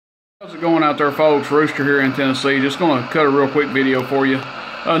How's it going out there, folks? Rooster here in Tennessee. Just going to cut a real quick video for you.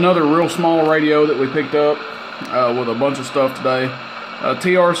 Another real small radio that we picked up with a bunch of stuff today.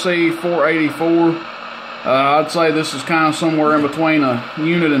 TRC484. I'd say this is kind of somewhere in between a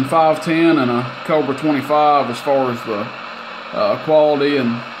Unit and 510 and a Cobra 25 as far as the quality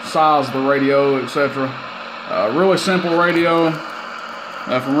and size of the radio, etc. Really simple radio.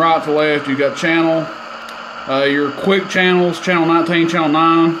 From right to left, you got channel. Your quick channels, channel 19, channel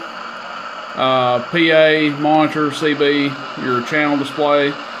 9. PA, monitor, CB, your channel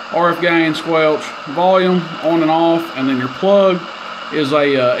display, RF gain, squelch, volume, on and off, and then your plug is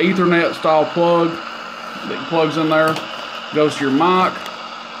a Ethernet style plug that plugs in there, goes to your mic.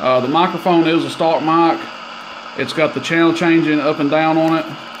 The microphone is a stock mic. It's got the channel changing up and down on it.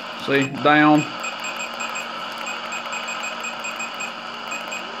 See, down.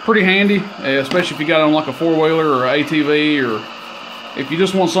 Pretty handy, especially if you got it on like a four-wheeler or ATV, or if you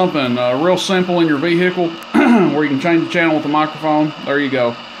just want something real simple in your vehicle where you can change the channel with the microphone. There you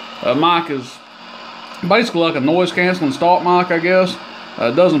go. Mic is basically like a noise canceling stock mic, I guess.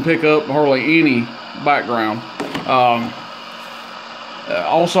 It doesn't pick up hardly any background.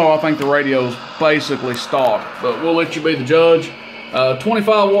 Also, I think the radio is basically stock, but we'll let you be the judge.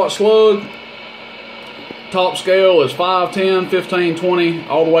 25 watt slug. Top scale is 5, 10, 15, 20.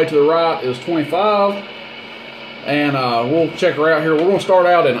 All the way to the right is 25. And we'll check her out here. We're going to start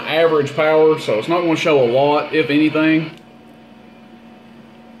out in average power, so it's not going to show a lot, if anything.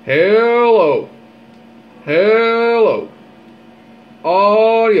 Hello. Hello.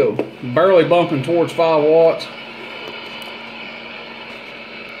 Audio. Barely bumping towards 5 watts.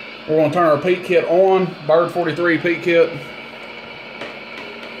 We're going to turn our peak kit on. Bird 43 peak kit.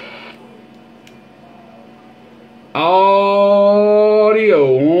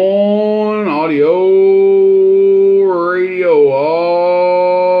 Audio on. Audio.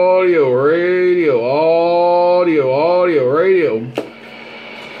 Radio.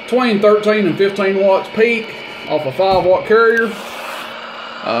 Between 13 and 15 watts peak off a 5 watt carrier.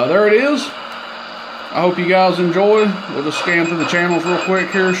 There it is. I hope you guys enjoy. We'll just scan through the channels real quick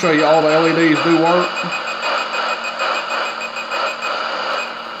here, show you all the LEDs do work.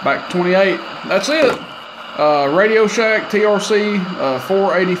 Back to 28. That's it. Radio Shack TRC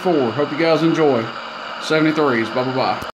 484. Hope you guys enjoy. 73s. Bye bye bye.